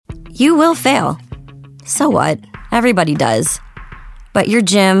You will fail. So what? Everybody does. But your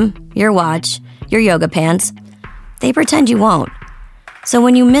gym, your watch, your yoga pants, they pretend you won't. So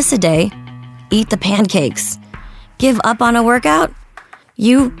when you miss a day, eat the pancakes. Give up on a workout?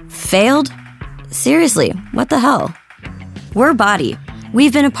 You failed? Seriously, what the hell? We're Body.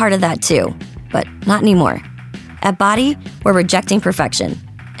 We've been a part of that too, but not anymore. At Body, we're rejecting perfection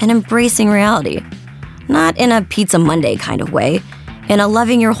and embracing reality. Not in a Pizza Monday kind of way, in a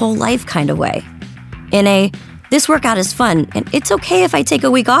loving your whole life kind of way. In a, this workout is fun and it's okay if I take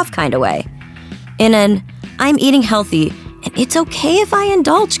a week off kind of way. In an, I'm eating healthy and it's okay if I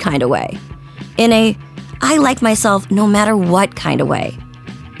indulge kind of way. In a, I like myself no matter what kind of way.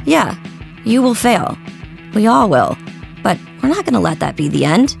 Yeah, you will fail. We all will. But we're not going to let that be the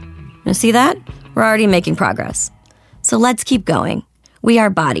end. You see that? We're already making progress. So let's keep going. We are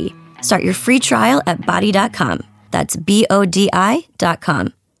Body. Start your free trial at body.com. That's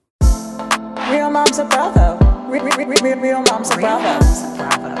BODI.com. Real moms of Bravo. Real moms of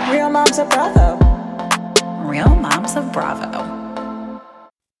Bravo. Real moms of Bravo. Real moms of Bravo.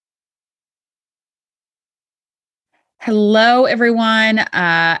 Hello, everyone.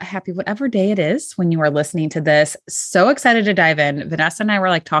 Happy whatever day it is when you are listening to this. So excited to dive in. Vanessa and I were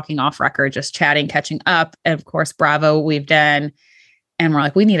like talking off record, just chatting, catching up. And of course, Bravo, we've done. And we're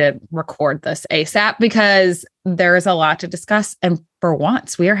like, we need to record this ASAP because there is a lot to discuss. And for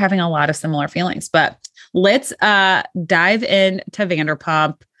once, we are having a lot of similar feelings. But let's dive into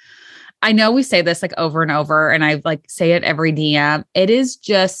Vanderpump. I know we say this like over and over, and I like say it every DM. It is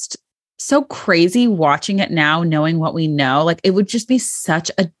just so crazy watching it now, knowing what we know. Like it would just be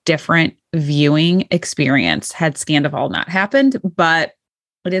such a different viewing experience had Scandoval not happened, but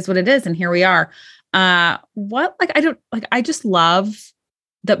it is what it is. And here we are. I just love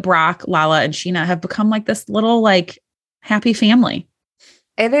that Brock, Lala, and Sheena have become like this little like happy family.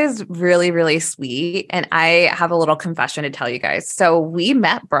 It is really, really sweet. And I have a little confession to tell you guys. So we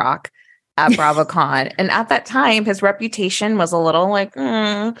met Brock at BravoCon. And at that time, his reputation was a little like,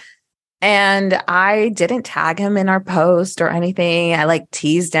 And I didn't tag him in our post or anything. I like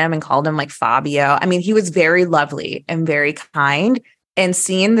teased him and called him like Fabio. I mean, he was very lovely and very kind. And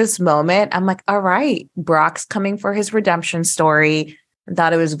seeing this moment, I'm like, all right, Brock's coming for his redemption story. I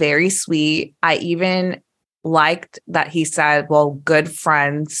thought it was very sweet. I even liked that he said, well, good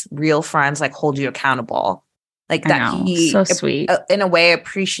friends, real friends, like hold you accountable. Like that he, so sweet. In a way,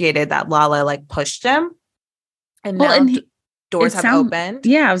 appreciated that Lala like pushed him. And now doors have opened.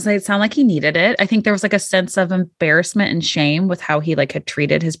 Yeah, I was like, it sounded like he needed it. I think there was like a sense of embarrassment and shame with how he like had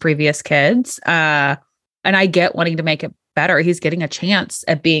treated his previous kids. And I get wanting to make it better. He's getting a chance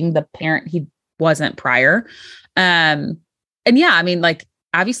at being the parent he wasn't prior. And yeah, I mean, like,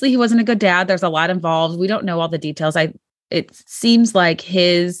 obviously he wasn't a good dad. There's a lot involved. We don't know all the details. It seems like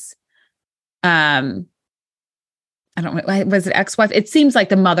his, I don't know, was it ex-wife? It seems like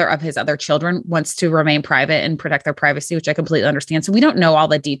the mother of his other children wants to remain private and protect their privacy, which I completely understand. So we don't know all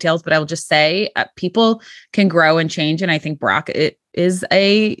the details, but I will just say people can grow and change. And I think Brock is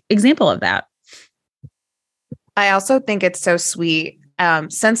a example of that. I also think it's so sweet.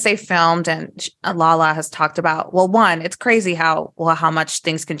 Since they filmed and Lala has talked about, well, one, it's crazy how much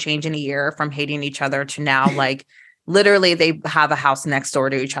things can change in a year from hating each other to now, like literally they have a house next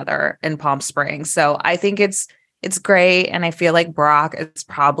door to each other in Palm Springs. So I think it's great. And I feel like Brock is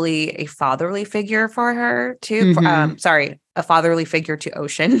probably a fatherly figure for her too. Mm-hmm. A fatherly figure to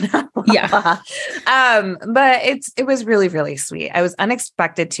Ocean. Yeah. But it was really, really sweet. I was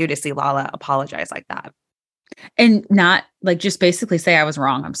unexpected to see Lala apologize like that. And not like just basically say, I was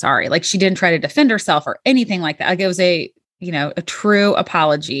wrong. I'm sorry. Like she didn't try to defend herself or anything like that. Like it was a true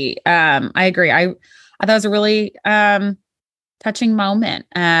apology. I agree. I thought it was a really, touching moment.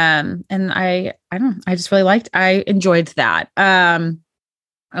 And I enjoyed that.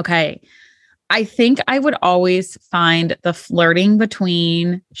 Okay. I think I would always find the flirting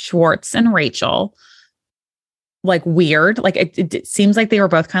between Schwartz and Rachel like weird. Like it seems like they were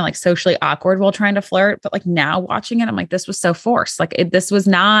both kind of like socially awkward while trying to flirt. But like now watching it, I'm like, this was so forced. Like these were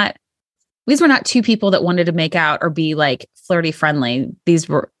not two people that wanted to make out or be like flirty friendly.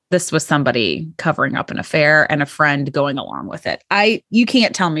 This was somebody covering up an affair and a friend going along with it. You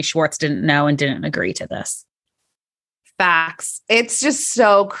can't tell me Schwartz didn't know and didn't agree to this. Facts. It's just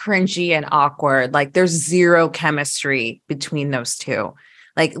so cringy and awkward. Like there's zero chemistry between those two.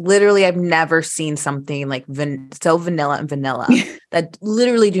 Like literally, I've never seen something like so vanilla and vanilla that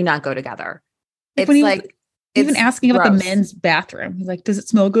literally do not go together. It's like even asking about the men's bathroom. He's like, does it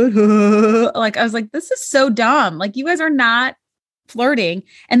smell good? Like, I was like, this is so dumb. Like you guys are not flirting.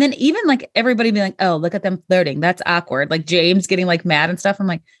 And then even like everybody being like, oh, look at them flirting. That's awkward. Like James getting like mad and stuff. I'm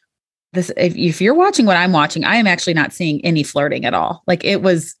like, this, if you're watching what I'm watching, I am actually not seeing any flirting at all. Like it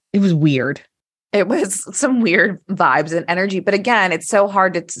was weird. It was some weird vibes and energy. But again, it's so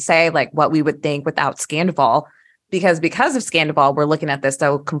hard to say like what we would think without Scandival, because of Scandival, we're looking at this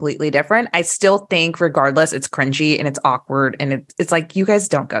so completely different. I still think regardless, it's cringy and it's awkward. And it's like, you guys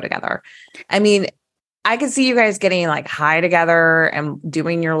don't go together. I mean, I could see you guys getting like high together and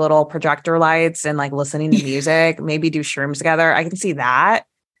doing your little projector lights and like listening to music, maybe do shrooms together. I can see that.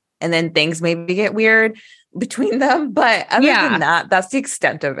 And then things maybe get weird between them. But other than that, that's the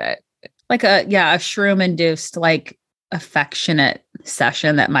extent of it. Like a shroom induced like affectionate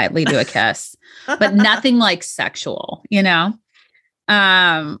session that might lead to a kiss, but nothing like sexual, you know?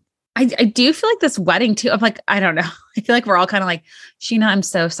 I do feel like this wedding too. I'm like, I don't know. I feel like we're all kind of like, Scheana, I'm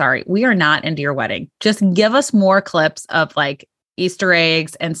so sorry. We are not into your wedding. Just give us more clips of like Easter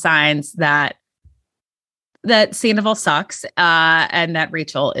eggs and signs that Sandoval sucks, and that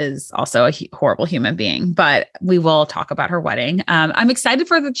Rachel is also a horrible human being, but we will talk about her wedding. I'm excited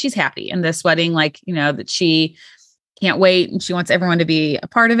for that she's happy in this wedding, like, you know, that she can't wait and she wants everyone to be a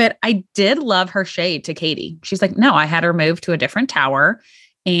part of it. I did love her shade to Katie. She's like, no, I had her move to a different tower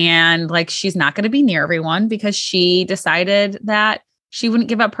and like, she's not going to be near everyone because she decided that she wouldn't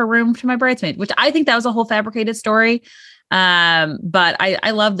give up her room to my bridesmaid, which I think that was a whole fabricated story. But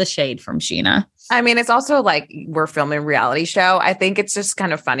I love the shade from Scheana. I mean, it's also like we're filming a reality show. I think it's just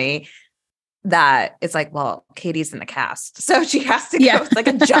kind of funny that it's like, well, Katie's in the cast, so she has to go. It's like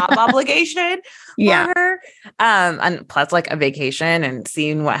a job obligation for her. And plus like a vacation and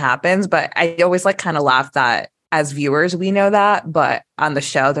seeing what happens. But I always like kind of laugh that as viewers, we know that, but on the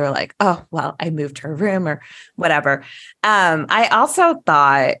show, they're like, oh, well, I moved her room or whatever. I also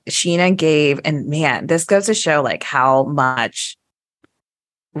thought Scheana gave, and man, this goes to show like how much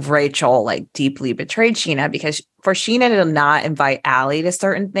Rachel like deeply betrayed Scheana, because for Scheana to not invite Allie to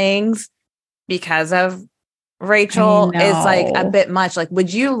certain things because of Rachel is like a bit much. Like,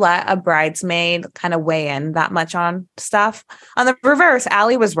 would you let a bridesmaid kind of weigh in that much on stuff? On the reverse,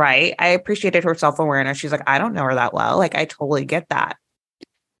 Allie was right. I appreciated her self-awareness. She's like, I don't know her that well. Like, I totally get that.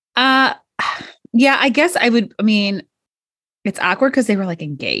 Yeah, I guess I would. I mean, it's awkward because they were like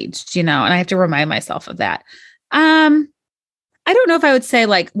engaged, you know, and I have to remind myself of that. I don't know if I would say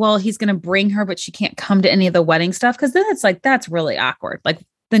like, well, he's going to bring her, but she can't come to any of the wedding stuff. Cause then it's like, that's really awkward. Like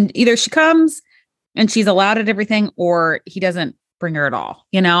then either she comes and she's allowed at everything or he doesn't bring her at all.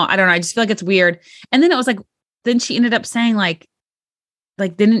 You know, I don't know. I just feel like it's weird. And then it was like, then she ended up saying like,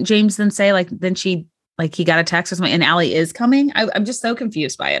 didn't James then say like, then she, like he got a text or something and Allie is coming. I'm just so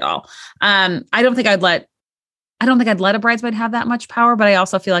confused by it all. I don't think I'd let a bridesmaid have that much power, but I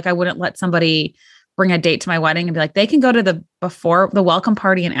also feel like I wouldn't let somebody bring a date to my wedding and be like, they can go to the before the welcome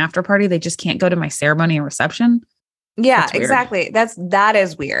party and after party. They just can't go to my ceremony and reception. Yeah, exactly. That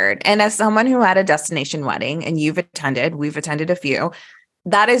is weird. And as someone who had a destination wedding and we've attended a few,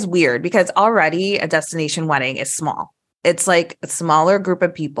 that is weird because already a destination wedding is small. It's like a smaller group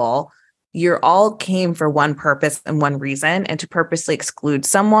of people. You're all came for one purpose and one reason, and to purposely exclude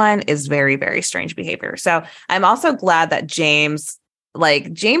someone is very, very strange behavior. So I'm also glad that James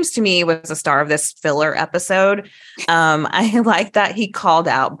to me was the star of this filler episode. I like that he called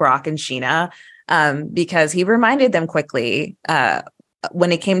out Brock and Scheana because he reminded them quickly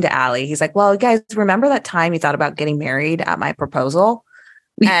when it came to Allie. He's like, well, guys, remember that time you thought about getting married at my proposal?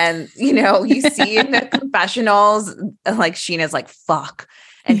 And, you know, you see in the confessionals, like Sheena's like, fuck.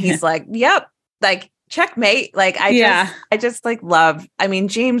 And he's like, yep, like checkmate. Like, I just like love, I mean,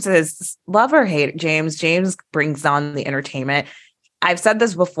 James is love or hate James. James brings on the entertainment. I've said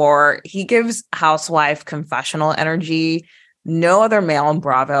this before. He gives housewife confessional energy. No other male in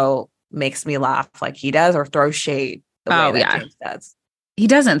Bravo makes me laugh like he does or throw shade the way that James does. He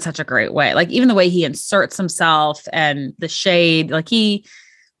does it in such a great way. Like even the way he inserts himself and the shade, like he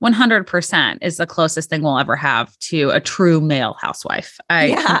 100% is the closest thing we'll ever have to a true male housewife.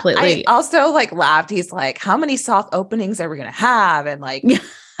 I also like laughed. He's like, how many soft openings are we going to have? And like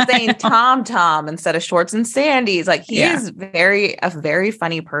saying Tom instead of Schwartz and Sandy's. Like he is a very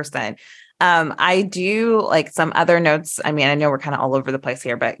funny person. I do like some other notes. I mean, I know we're kind of all over the place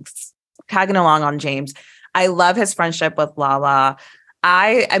here, but tagging along on James, I love his friendship with Lala.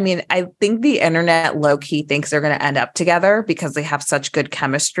 I mean, I think the internet low key thinks they're going to end up together because they have such good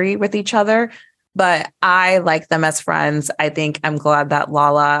chemistry with each other. But I like them as friends. I think I'm glad that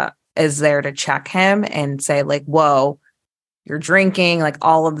Lala is there to check him and say like, whoa, you're drinking, like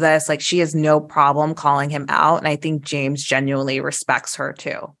all of this. Like she has no problem calling him out. And I think James genuinely respects her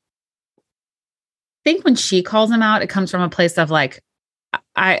too. I think when she calls him out, it comes from a place of like,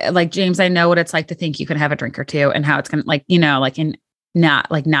 I like James, I know what it's like to think you can have a drink or two and how it's going to like, you know, like in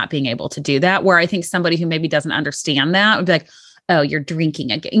not being able to do that. Where I think somebody who maybe doesn't understand that would be like, oh, you're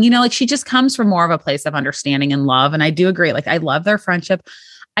drinking again. Like she just comes from more of a place of understanding and love. And I do agree. Like I love their friendship.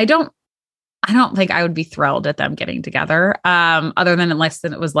 I don't think I would be thrilled at them getting together. Other than unless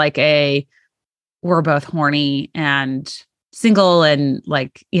it was like we're both horny and single and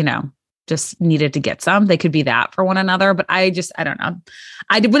like, just needed to get some. They could be that for one another, but I don't know.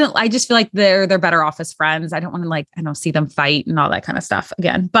 I just feel like they're better off as friends. I don't want to see them fight and all that kind of stuff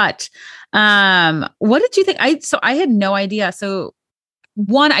again. But what did you think? I had no idea. So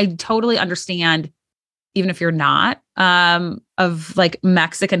one, I totally understand, even if you're not of like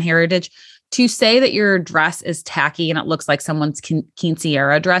Mexican heritage, to say that your dress is tacky and it looks like someone's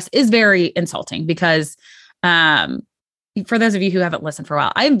quinceañera dress is very insulting because for those of you who haven't listened for a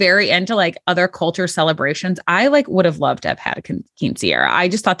while, I'm very into like other culture celebrations. I like would have loved to have had a quinceañera. I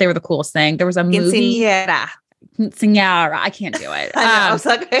just thought they were the coolest thing. There was a movie. Quinceañera. I can't do it. I know. It's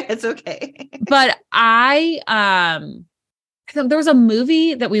okay. It's okay. But there was a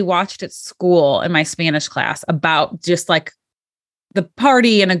movie that we watched at school in my Spanish class about just like the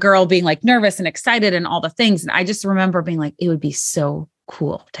party and a girl being like nervous and excited and all the things. And I just remember being like, it would be so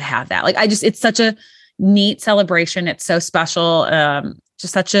cool to have that. Like, it's such a neat celebration. It's so special.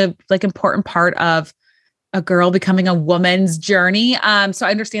 Just such a like important part of a girl becoming a woman's journey. So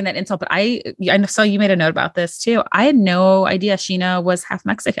I understand that insult, but I saw you made a note about this too. I had no idea Sheena was half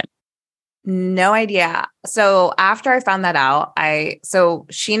Mexican. No idea. So after I found that out, so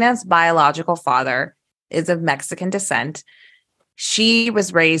Sheena's biological father is of Mexican descent. She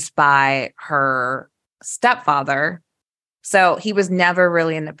was raised by her stepfather. So he was never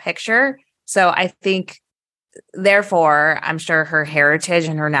really in the picture. So I think, therefore, I'm sure her heritage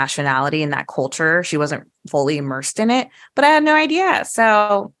and her nationality and that culture, she wasn't fully immersed in it, but I had no idea.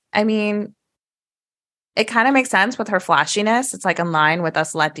 So, I mean, it kind of makes sense with her flashiness. It's like in line with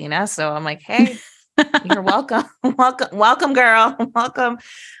us Latinas. So I'm like, hey, you're welcome. Welcome, girl.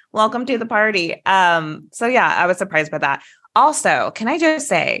 Welcome to the party. So yeah, I was surprised by that. Also, can I just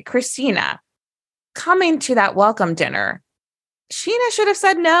say, Christina, coming to that welcome dinner, Sheena should have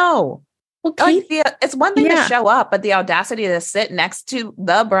said no. Well, it's one thing to show up, but the audacity to sit next to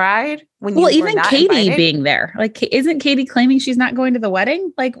the bride when you even not Katie invited? Being there, like, isn't Katie claiming she's not going to the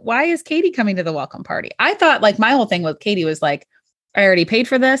wedding? Like, why is Katie coming to the welcome party? I thought like my whole thing with Katie was like, I already paid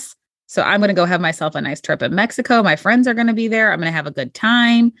for this, so I'm going to go have myself a nice trip in Mexico. My friends are going to be there. I'm going to have a good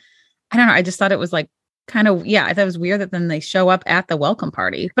time. I don't know. I just thought it was like kind of, I thought it was weird that then they show up at the welcome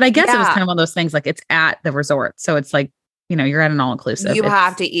party, but I guess it was kind of one of those things like it's at the resort, so it's like, you're at an all-inclusive. You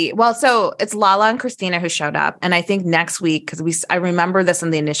have to eat. Well, so it's Lala and Christina who showed up. And I think next week, because I remember this in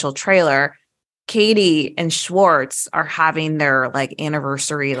the initial trailer, Katie and Schwartz are having their like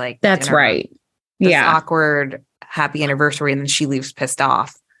anniversary, like that's dinner. Right. This awkward happy anniversary. And then she leaves pissed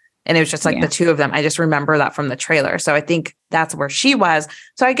off. And it was just like the two of them. I just remember that from the trailer. So I think that's where she was.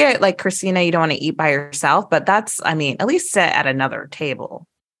 So I get like, Christina, you don't want to eat by yourself, but at least sit at another table.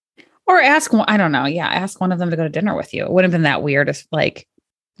 Or ask one, I don't know. Yeah. Ask one of them to go to dinner with you. It wouldn't have been that weird if like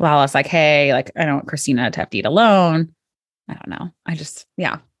Lala's like, hey, like, I don't want Christina to have to eat alone. I don't know.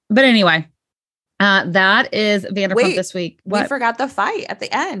 But anyway, that is Vanderpump this week. We forgot the fight at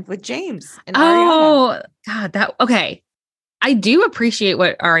the end with James and Ariana. Oh, God, okay. I do appreciate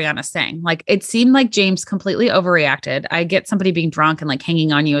what Ariana's saying. Like, it seemed like James completely overreacted. I get somebody being drunk and like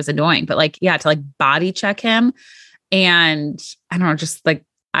hanging on you is annoying, but like, to like body check him. And I don't know, just like,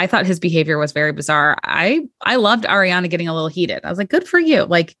 I thought his behavior was very bizarre. I loved Ariana getting a little heated. I was like, good for you.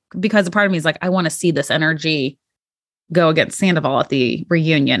 Like, because a part of me is like, I want to see this energy go against Sandoval at the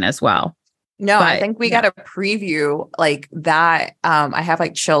reunion as well. No, but I think we got a preview like that. I have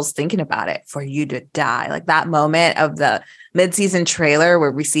like chills thinking about it. For you to die. Like that moment of the mid-season trailer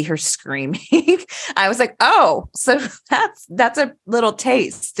where we see her screaming. I was like, oh, so that's a little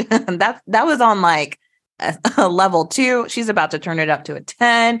taste. that was on like a level 2. She's about to turn it up to a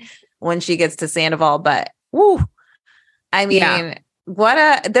 10 when she gets to Sandoval. But woo, I mean,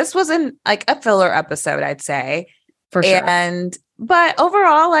 this wasn't like a filler episode, I'd say. For sure. But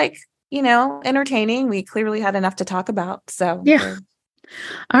overall, like, entertaining. We clearly had enough to talk about. So yeah.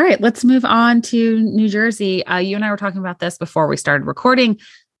 All right, let's move on to New Jersey. You and I were talking about this before we started recording.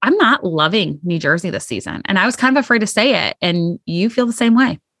 I'm not loving New Jersey this season, and I was kind of afraid to say it. And you feel the same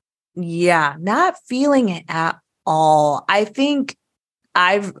way. Yeah, not feeling it at all. I think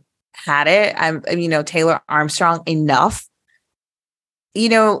I've had it. I'm Taylor Armstrong enough.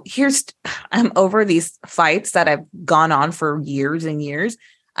 I'm over these fights that have gone on for years and years.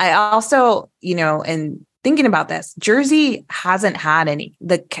 I also, and thinking about this, Jersey hasn't had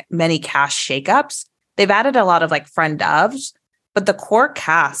many cast shakeups. They've added a lot of like friend ofs, but the core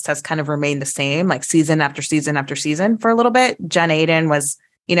cast has kind of remained the same, like season after season after season for a little bit. Jen Aiden was,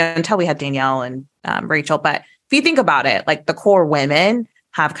 until we had Danielle and Rachel. But if you think about it, like the core women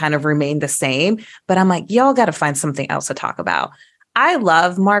have kind of remained the same. But I'm like, y'all got to find something else to talk about. I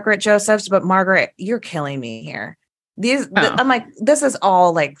love Margaret Josephs, but Margaret, you're killing me here. I'm like, this is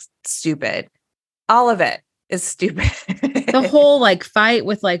all like stupid. All of it is stupid. The whole like fight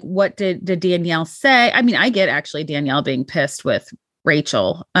with like, what did Danielle say? I mean, I get actually Danielle being pissed with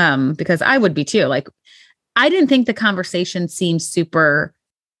Rachel, because I would be too. Like, I didn't think the conversation seemed super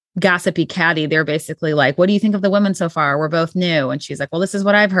gossipy catty. They're basically like, what do you think of the women so far? We're both new. And she's like, well, this is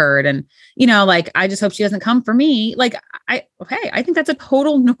what I've heard. And, like, I just hope she doesn't come for me. Like, I think that's a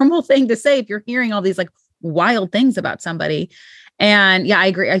total normal thing to say if you're hearing all these like wild things about somebody. And yeah, I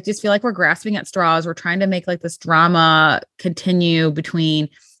agree. I just feel like we're grasping at straws. We're trying to make like this drama continue between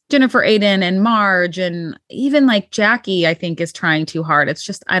Jennifer Aiden and Marge, and even like Jackie, I think is trying too hard. It's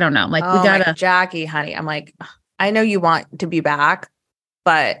just, I don't know. Like, we gotta Jackie, honey. I'm like, I know you want to be back,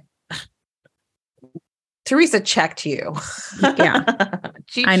 but Teresa checked you. Yeah.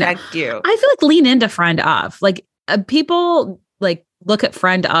 She checked you. I feel like lean into friend of, like, people like look at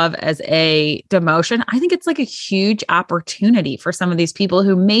friend of as a demotion. I think it's like a huge opportunity for some of these people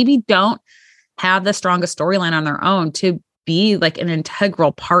who maybe don't have the strongest storyline on their own to be like an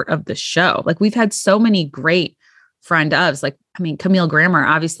integral part of the show. Like, we've had so many great friend ofs. Like, I mean, Camille Grammer,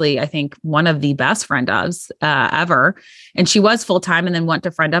 obviously, I think one of the best friend ofs ever. And she was full-time and then went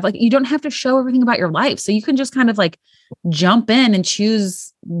to friend of. Like, you don't have to show everything about your life. So you can just kind of like jump in and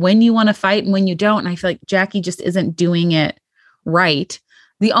choose when you want to fight and when you don't. And I feel like Jackie just isn't doing it right.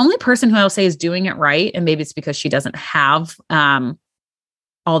 The only person who I'll say is doing it right, and maybe it's because she doesn't have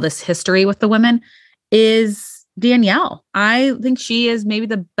all this history with the women, is Danielle. I think she is maybe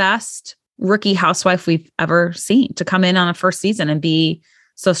the best rookie housewife we've ever seen to come in on a first season and be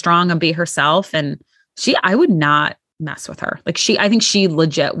so strong and be herself. And I would not mess with her. Like, I think she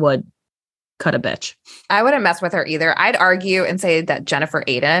legit would cut a bitch. I wouldn't mess with her either. I'd argue and say that Jennifer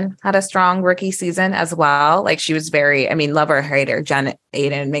Aiden had a strong rookie season as well. Like, she was very, I mean, love her or hate her, Jen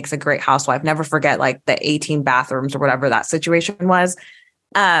Aiden makes a great housewife. Never forget like the 18 bathrooms or whatever that situation was.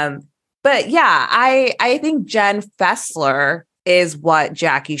 But yeah, I think Jen Fessler is what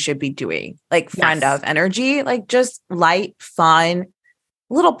Jackie should be doing. Like, friend of energy, like just light, fun,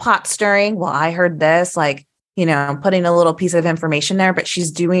 little pot stirring. Well, I heard this, like, putting a little piece of information there, but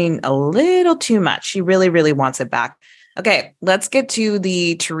she's doing a little too much. She really, really wants it back. Okay, let's get to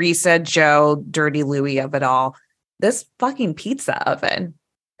the Teresa, Joe, Dirty Louie of it all. This fucking pizza oven.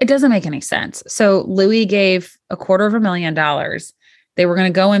 It doesn't make any sense. So Louis gave $250,000. They were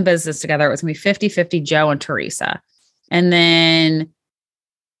going to go in business together. It was going to be 50-50 Joe and Teresa. And then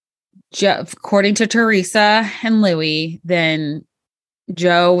according to Teresa and Louis, then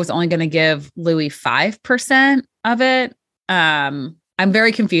Joe was only going to give Louis 5% of it. I'm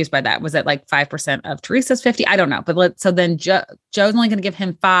very confused by that. Was it like 5% of Teresa's 50? I don't know. But so then Joe's only going to give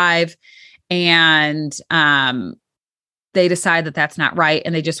him 5, and they decide that that's not right,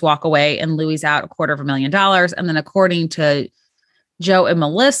 and they just walk away, and Louis out $250,000. And then according to Joe and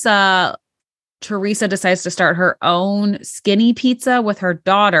Melissa, Teresa decides to start her own skinny pizza with her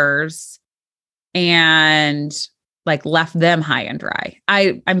daughters and like left them high and dry.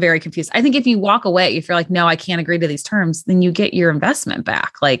 I'm very confused. I think if you walk away, if you're like, no, I can't agree to these terms, then you get your investment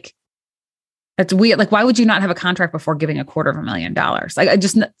back. Like, that's weird. Like, why would you not have a contract before giving $250,000? Like,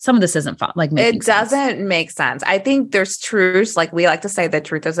 some of this isn't fun. Like, it doesn't make sense. I think there's truths. Like, we like to say the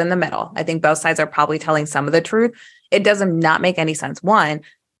truth is in the middle. I think both sides are probably telling some of the truth. It doesn't not make any sense. One,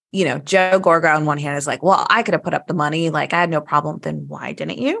 Joe Gorga on one hand is like, well, I could have put up the money. Like, I had no problem. Then why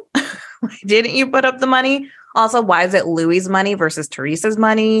didn't you? Why didn't you put up the money? Also, why is it Louis's money versus Teresa's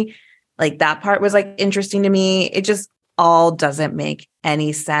money? Like, that part was like interesting to me. It just all doesn't make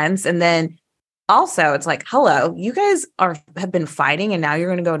any sense. And then also it's like, hello, you guys have been fighting and now you're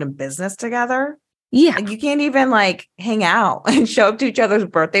going to go into business together. Yeah. Like, you can't even like hang out and show up to each other's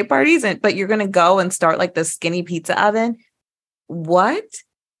birthday parties, but you're going to go and start like the skinny pizza oven. What?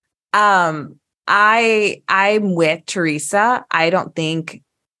 I'm with Teresa. I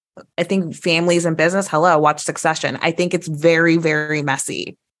think families and business, hello, watch Succession. I think it's very, very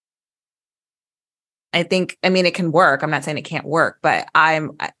messy. I mean, it can work. I'm not saying it can't work, but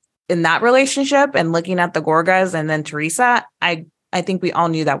I'm in that relationship and looking at the Gorgas and then Teresa, I think we all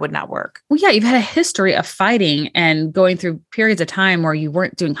knew that would not work. Well, yeah, you've had a history of fighting and going through periods of time where you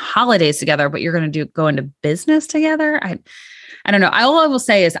weren't doing holidays together, but you're going to go into business together. I don't know. All I will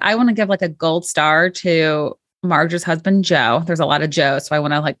say is I want to give like a gold star to Marge's husband, Joe. There's a lot of Joe, so I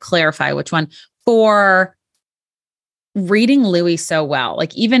want to like clarify which one, for reading Louis so well.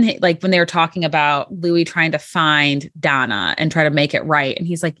 Like even like when they were talking about Louis trying to find Donna and try to make it right. And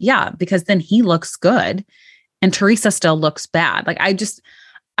he's like, yeah, because then he looks good and Teresa still looks bad. Like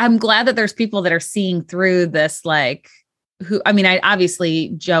I'm glad that there's people that are seeing through this, like I obviously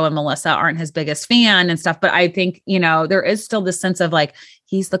Joe and Melissa aren't his biggest fan and stuff, but I think, there is still this sense of like,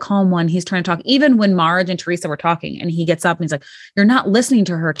 he's the calm one. He's trying to talk. Even when Marge and Teresa were talking and he gets up and he's like, you're not listening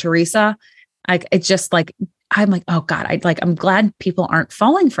to her, Teresa. Like, it's just like, I'm like, oh God, I'm glad people aren't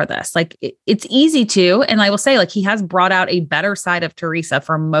falling for this. Like it's easy to, and I will say like, he has brought out a better side of Teresa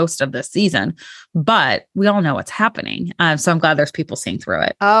for most of this season, but we all know what's happening. So I'm glad there's people seeing through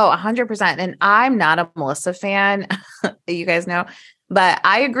it. Oh, 100%. And I'm not a Melissa fan, you guys know, but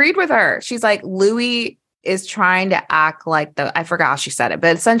I agreed with her. She's like, Louis is trying to act like I forgot how she said it,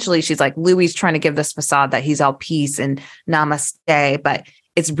 but essentially she's like, Louis is trying to give this facade that he's all peace and namaste, but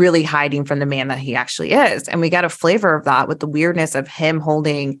it's really hiding from the man that he actually is. And we got a flavor of that with the weirdness of him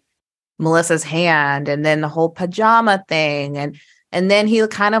holding Melissa's hand and then the whole pajama thing. And then he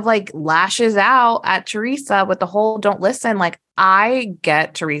kind of like lashes out at Teresa with the whole don't listen. Like I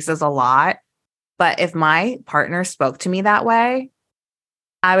get Teresa's a lot, but if my partner spoke to me that way,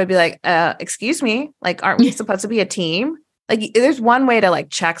 I would be like, excuse me, like, aren't we supposed to be a team? Like there's one way to like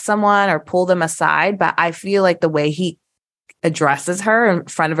check someone or pull them aside, but I feel like the way he addresses her in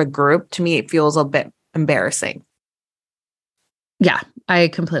front of a group, to me, it feels a bit embarrassing. Yeah, I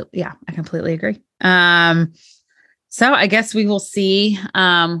completely agree. So I guess we will see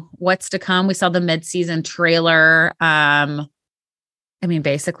what's to come. We saw the mid-season trailer.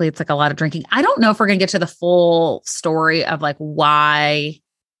 Basically it's like a lot of drinking. I don't know if we're going to get to the full story of like why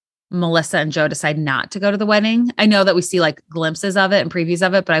Melissa and Joe decide not to go to the wedding. I know that we see like glimpses of it and previews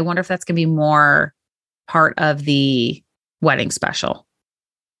of it, but I wonder if that's going to be more part of the wedding special.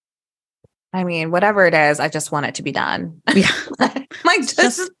 Whatever it is, I just want it to be done. Yeah. Like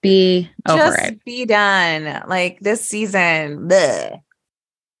just be over it. Just be done. Like this season. Bleh.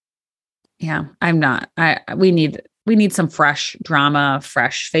 Yeah, I'm not. We need some fresh drama,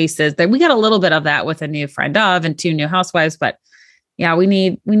 fresh faces. We got a little bit of that with a new friend of and 2 new housewives, but yeah, we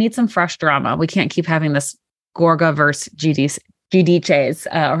need some fresh drama. We can't keep having this Gorga versus Giudices,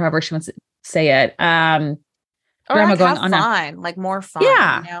 or however she wants to say it. Drama going on fun, like more fun.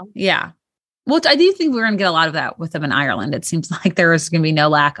 Yeah. Yeah. Well, I do think we're going to get a lot of that with them in Ireland. It seems like there is going to be no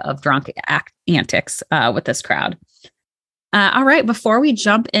lack of drunk antics with this crowd. All right. Before we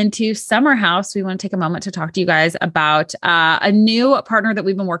jump into Summer House, we want to take a moment to talk to you guys about a new partner that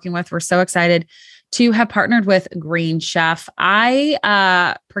we've been working with. We're so excited to have partnered with Green Chef.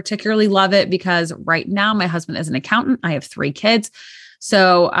 I particularly love it because right now my husband is an accountant. I have 3 kids.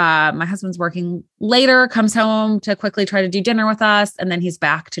 So my husband's working later, comes home to quickly try to do dinner with us. And then he's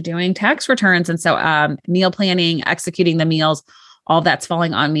back to doing tax returns. And so meal planning, executing the meals, all that's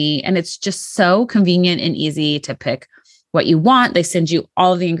falling on me. And it's just so convenient and easy to pick what you want. They send you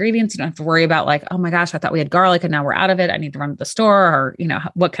all of the ingredients. You don't have to worry about like, oh my gosh, I thought we had garlic and now we're out of it. I need to run to the store, or,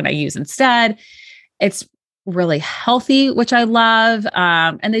 what can I use instead? It's really healthy, which I love.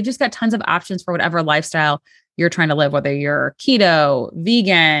 And they just got tons of options for whatever lifestyle you're trying to live, whether you're keto,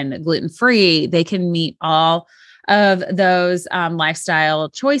 vegan, gluten-free. They can meet all of those lifestyle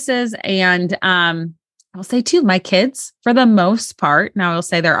choices. And I'll say too, my kids, for the most part, now I'll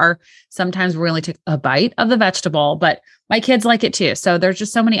say there are sometimes we only take a bite of the vegetable, but my kids like it too. So there's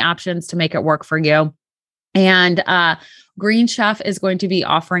just so many options to make it work for you. And Green Chef is going to be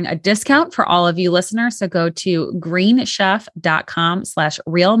offering a discount for all of you listeners. So go to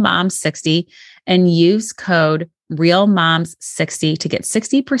greenchef.com/realmoms60 and use code realmoms60 to get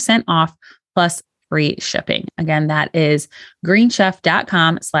 60% off plus free shipping. Again, that is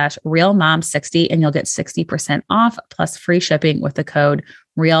greenchef.com/realmoms60 and you'll get 60% off plus free shipping with the code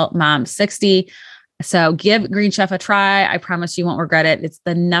realmoms60. So give Green Chef a try. I promise you won't regret it. It's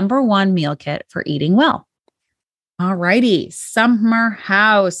the #1 meal kit for eating well. All righty. Summer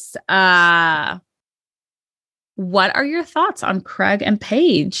House. What are your thoughts on Craig and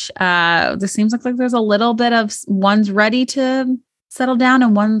Paige? This seems like there's a little bit of one's ready to settle down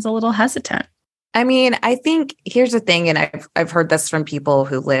and one's a little hesitant. I think here's the thing, and I've heard this from people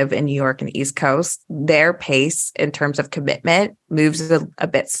who live in New York and East Coast. Their pace in terms of commitment moves a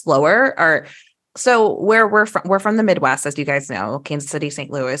bit slower. Or so where we're from the Midwest, as you guys know, Kansas City, St.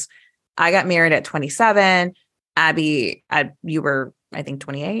 Louis. I got married at 27. Abby, you were, I think,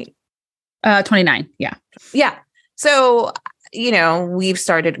 28. 29. Yeah. Yeah. So, we've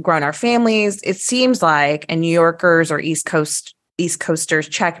started growing our families. It seems like, and New Yorkers or East Coasters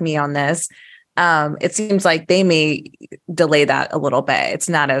check me on this. It seems like they may delay that a little bit. It's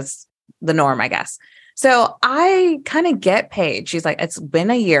not as the norm, I guess. So I kind of get Paige. She's like, it's been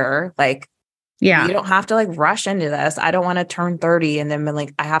a year. Like, Yeah. you don't have to like rush into this. I don't want to turn 30 and then be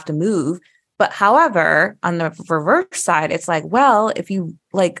like, I have to move. But however, on the reverse side, it's like, well, if you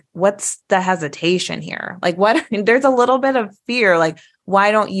like, what's the hesitation here? Like, what? There's a little bit of fear. Like,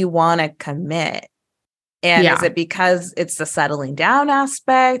 why don't you want to commit? And is it because it's the settling down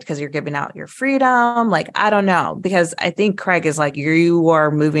aspect? Because you're giving out your freedom? Like, I don't know. Because I think Craig is like, you are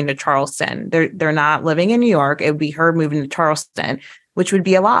moving to Charleston. They're not living in New York. It would be her moving to Charleston, which would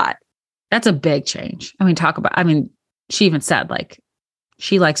be a lot. That's a big change. I mean, she even said like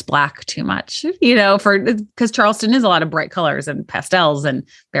she likes black too much, because Charleston is a lot of bright colors and pastels and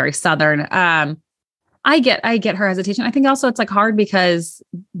very Southern. I get her hesitation. I think also it's like hard because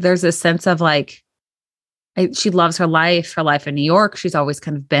there's this sense of like, she loves her life in New York. She's always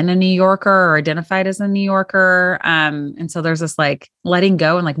kind of been a New Yorker or identified as a New Yorker. And so there's this like letting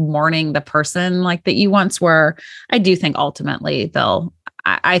go and like mourning the person like that you once were. I do think ultimately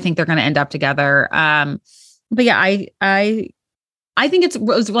I think they're going to end up together. But yeah, I think it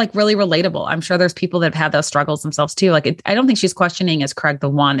was like really relatable. I'm sure there's people that have had those struggles themselves too. Like, I don't think she's questioning, is Craig the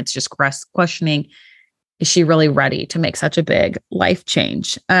one? It's just questioning, is she really ready to make such a big life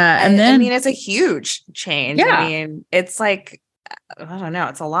change? And then, I mean, it's a huge change. Yeah. I mean, it's like, I don't know.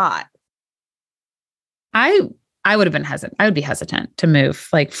 It's a lot. I would have been hesitant. I would be hesitant to move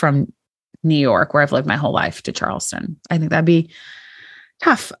like from New York, where I've lived my whole life, to Charleston. I think that'd be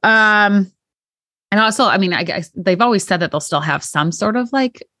tough. And also, I mean, I guess they've always said that they'll still have some sort of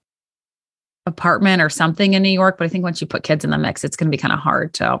like apartment or something in New York. But I think once you put kids in the mix, it's going to be kind of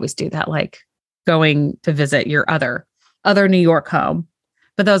hard to always do that. Like going to visit your other New York home.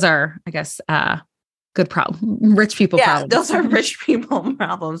 But those are, I guess, good problem, rich people problems. Those are rich people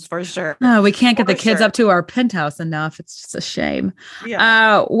problems for sure. No, we can't get the kids up to our penthouse enough. It's just a shame.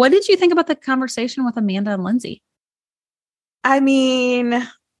 Yeah. What did you think about the conversation with Amanda and Lindsay? I mean,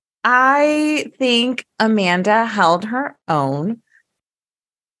 I think Amanda held her own.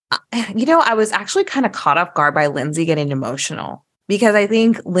 I was actually kind of caught off guard by Lindsay getting emotional, because I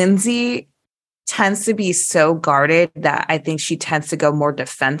think Lindsay tends to be so guarded that I think she tends to go more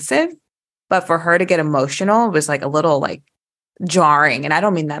defensive. But for her to get emotional was like a little like jarring. And I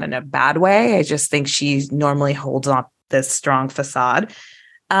don't mean that in a bad way. I just think she normally holds up this strong facade.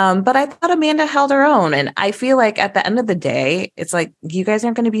 But I thought Amanda held her own. And I feel like at the end of the day, it's like, you guys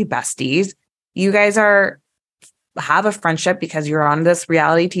aren't going to be besties. You guys have a friendship because you're on this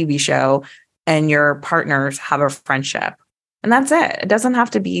reality TV show and your partners have a friendship. And that's it. It doesn't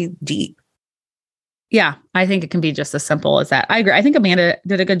have to be deep. Yeah, I think it can be just as simple as that. I agree. I think Amanda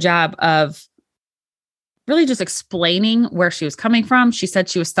did a good job of really just explaining where she was coming from. She said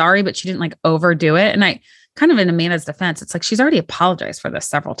she was sorry, but she didn't like overdo it. And I kind of, in Amanda's defense, it's like she's already apologized for this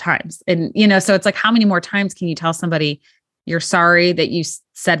several times. And, so it's like, how many more times can you tell somebody you're sorry that you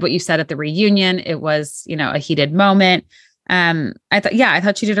said what you said at the reunion? It was, a heated moment. I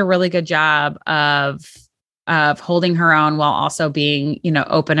thought she did a really good job of holding her own while also being,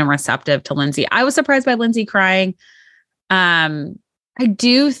 open and receptive to Lindsay. I was surprised by Lindsay crying. I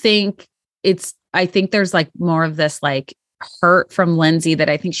do think I think there's like more of this like hurt from Lindsay, that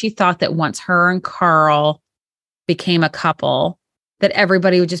I think she thought that once her and Carl became a couple, that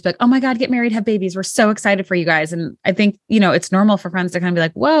everybody would just be like, oh my God, get married, have babies. We're so excited for you guys. And I think, it's normal for friends to kind of be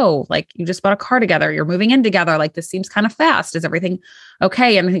like, whoa, like you just bought a car together. You're moving in together. Like this seems kind of fast. Is everything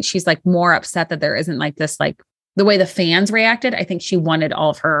okay? And I think she's like more upset that there isn't like this, like the way the fans reacted. I think she wanted all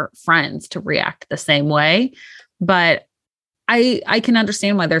of her friends to react the same way. But I can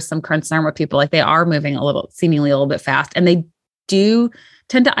understand why there's some concern with people. Like they are moving seemingly a little bit fast, and they do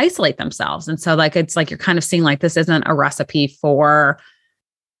tend to isolate themselves. And so like, it's like, you're kind of seeing like, this isn't a recipe for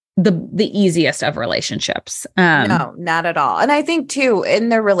the easiest of relationships. No, not at all. And I think too, in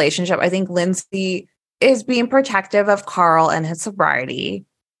their relationship, I think Lindsay is being protective of Carl and his sobriety.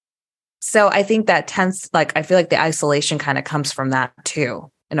 So I think that tends, like, I feel like the isolation kind of comes from that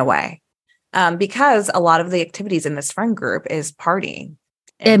too, in a way. Because a lot of the activities in this friend group is partying.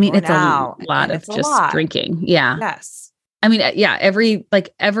 I mean, it's a lot of just drinking. Yeah. Yes. I mean, yeah, every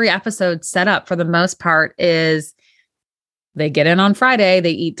episode set up for the most part is they get in on Friday,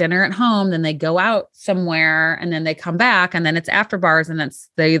 they eat dinner at home, then they go out somewhere, and then they come back, and then it's after bars, and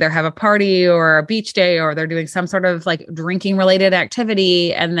they either have a party or a beach day, or they're doing some sort of like drinking related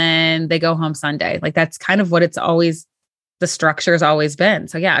activity, and then they go home Sunday. Like that's kind of what the structure has always been.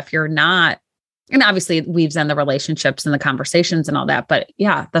 So yeah, if you're not, and obviously it weaves in the relationships and the conversations and all that, but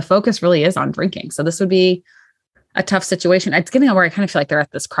yeah, the focus really is on drinking. So this would be a tough situation. It's getting where I kind of feel like they're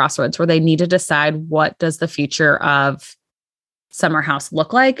at this crossroads where they need to decide, what does the future of Summer House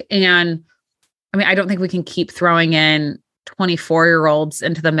look like? And I mean, I don't think we can keep throwing in 24-year-olds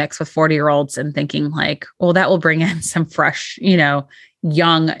into the mix with 40-year-olds and thinking like, well, that will bring in some fresh,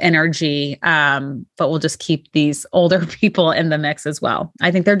 young energy. But we'll just keep these older people in the mix as well.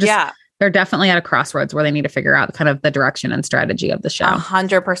 I think they're definitely at a crossroads where they need to figure out kind of the direction and strategy of the show.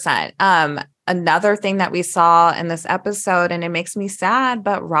 100%. Another thing that we saw in this episode, and it makes me sad,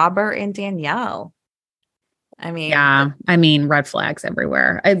 but Robert and Danielle. Red flags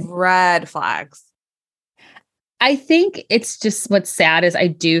everywhere. Red flags. I think it's just what's sad is I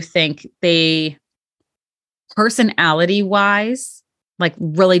do think they personality wise, like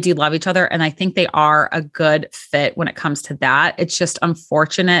really do love each other. And I think they are a good fit when it comes to that. It's just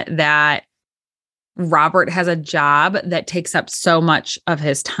unfortunate that Robert has a job that takes up so much of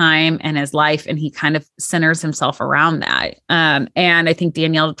his time and his life, and he kind of centers himself around that. And I think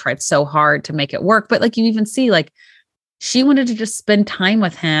Danielle tried so hard to make it work, but like you even see, like she wanted to just spend time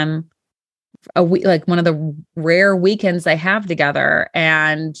with him a week, like one of the rare weekends they have together.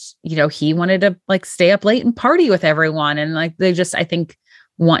 And, he wanted to like stay up late and party with everyone. And like, they just, I think,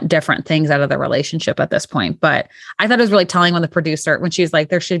 want different things out of the relationship at this point. But I thought it was really telling when the producer, when she's like,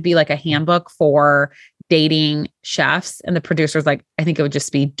 there should be like a handbook for dating chefs. And the producer's like, I think it would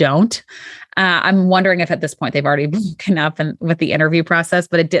just be don't. I'm wondering if at this point they've already broken up and with the interview process,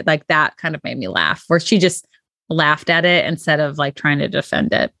 but it did like that kind of made me laugh where she just laughed at it instead of like trying to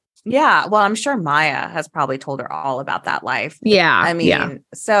defend it. Yeah. Well, I'm sure Maya has probably told her all about that life. Yeah.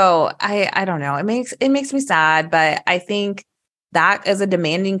 So I don't know. It makes me sad, but I think that is a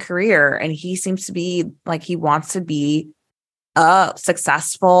demanding career. And he seems to be like, he wants to be a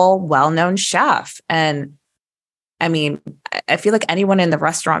successful, well-known chef. And I feel like anyone in the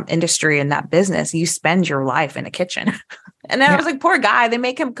restaurant industry in that business, you spend your life in a kitchen. And then I was like, poor guy, they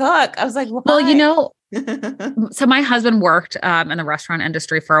make him cook. I was like, why? Well, so my husband worked in the restaurant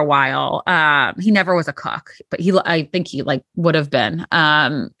industry for a while. He never was a cook, but I think he like would have been.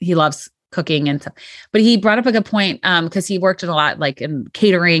 He loves cooking and stuff. But he brought up a good point because he worked in a lot like in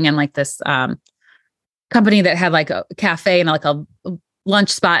catering and like this company that had like a cafe and like a lunch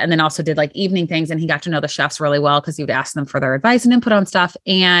spot, and then also did like evening things. And he got to know the chefs really well because he would ask them for their advice and input on stuff.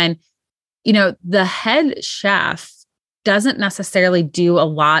 And the head chef doesn't necessarily do a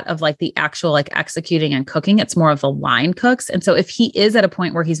lot of like the actual like executing and cooking. It's more of the line cooks. And so if he is at a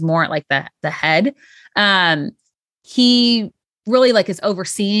point where he's more like the head, he really like is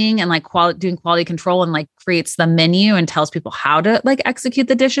overseeing and like doing quality control and like creates the menu and tells people how to like execute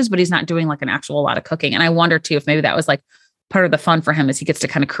the dishes, but he's not doing like an actual lot of cooking. And I wonder too, if maybe that was like part of the fun for him is he gets to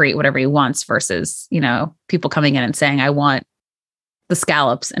kind of create whatever he wants versus, people coming in and saying, I want the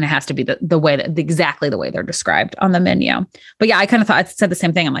scallops and it has to be the way that exactly the way they're described on the menu. But yeah, I kind of thought I said the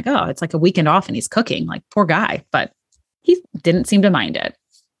same thing. I'm like, oh, it's like a weekend off and he's cooking, like poor guy, but he didn't seem to mind it.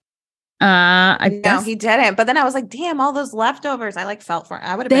 I guess he didn't. But then I was like, damn, all those leftovers. I like felt for.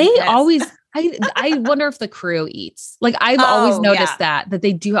 I would have. They always. I wonder if the crew eats. Like I've always noticed that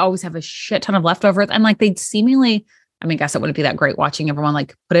they do always have a shit ton of leftovers, and like they seemingly. I mean, I guess it wouldn't be that great watching everyone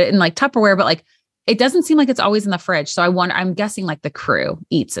like put it in like Tupperware, but like it doesn't seem like it's always in the fridge. So I wonder. I'm guessing like the crew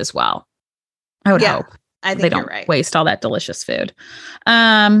eats as well. I would hope. I think they don't waste all that delicious food.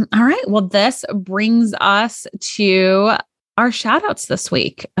 All right. Well, this brings us to our shout outs this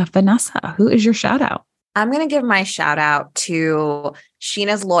week. Vanessa, who is your shout out? I'm going to give my shout out to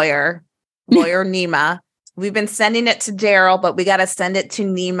Sheena's lawyer Nima. We've been sending it to Daryl, but we got to send it to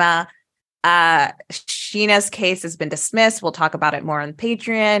Nima. Sheena's case has been dismissed. We'll talk about it more on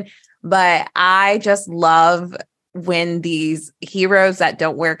Patreon, but I just love when these heroes that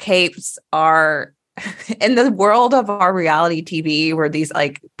don't wear capes are in the world of our reality TV, where these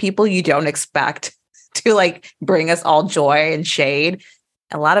like people you don't expect to like bring us all joy and shade.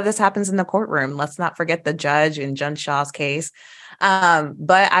 A lot of this happens in the courtroom. Let's not forget the judge in Jen Shah's case.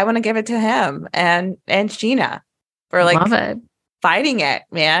 But I want to give it to him and Sheena for like fighting it,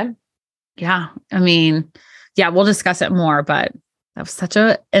 man. Yeah. I mean, yeah, we'll discuss it more, but that was such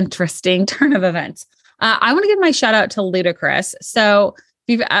an interesting turn of events. I want to give my shout out to Ludacris. So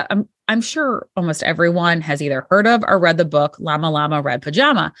I'm sure almost everyone has either heard of or read the book Llama Llama Red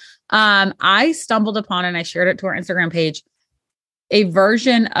Pajama. I stumbled upon and I shared it to our Instagram page, a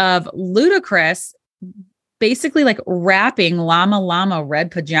version of Ludacris basically like rapping Llama Llama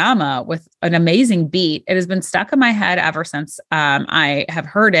Red Pajama with an amazing beat. It has been stuck in my head ever since I have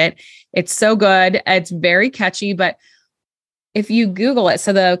heard it. It's so good. It's very catchy, but if you Google it,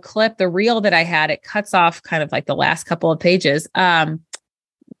 so the reel that I had, it cuts off kind of like the last couple of pages.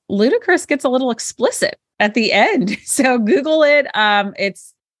 Ludacris gets a little explicit at the end. So Google it.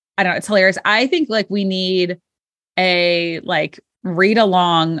 It's hilarious. I think like we need a like read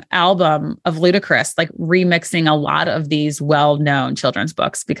along album of Ludacris, like remixing a lot of these well-known children's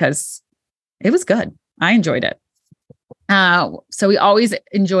books because it was good. I enjoyed it. So we always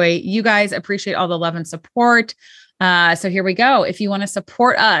enjoy you guys, appreciate all the love and support. So here we go. If you want to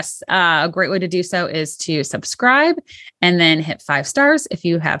support us, a great way to do so is to subscribe and then hit 5 stars. If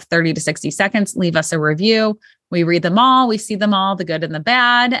you have 30 to 60 seconds, leave us a review. We read them all. We see them all, the good and the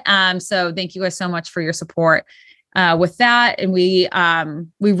bad. So thank you guys so much for your support with that. And we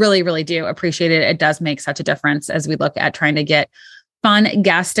really, really do appreciate it. It does make such a difference as we look at trying to get fun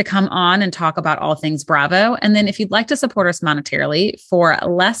guests to come on and talk about all things Bravo. And then if you'd like to support us monetarily for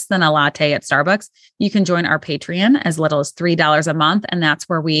less than a latte at Starbucks, you can join our Patreon as little as $3 a month. And that's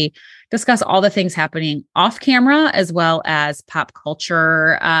where we discuss all the things happening off camera, as well as pop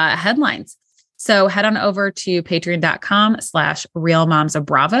culture headlines. So head on over to patreon.com/Real Moms of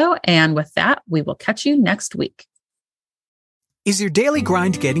Bravo. And with that, we will catch you next week. Is your daily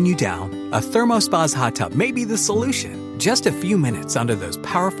grind getting you down? A ThermoSpa's hot tub may be the solution. Just a few minutes under those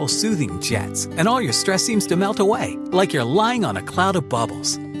powerful soothing jets, and all your stress seems to melt away, like you're lying on a cloud of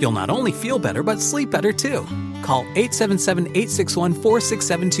bubbles. You'll not only feel better, but sleep better too. Call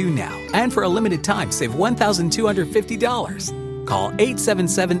 877-861-4672 now, and for a limited time, save $1,250. Call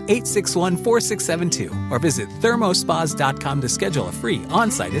 877-861-4672 or visit thermospas.com to schedule a free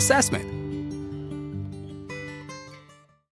on-site assessment.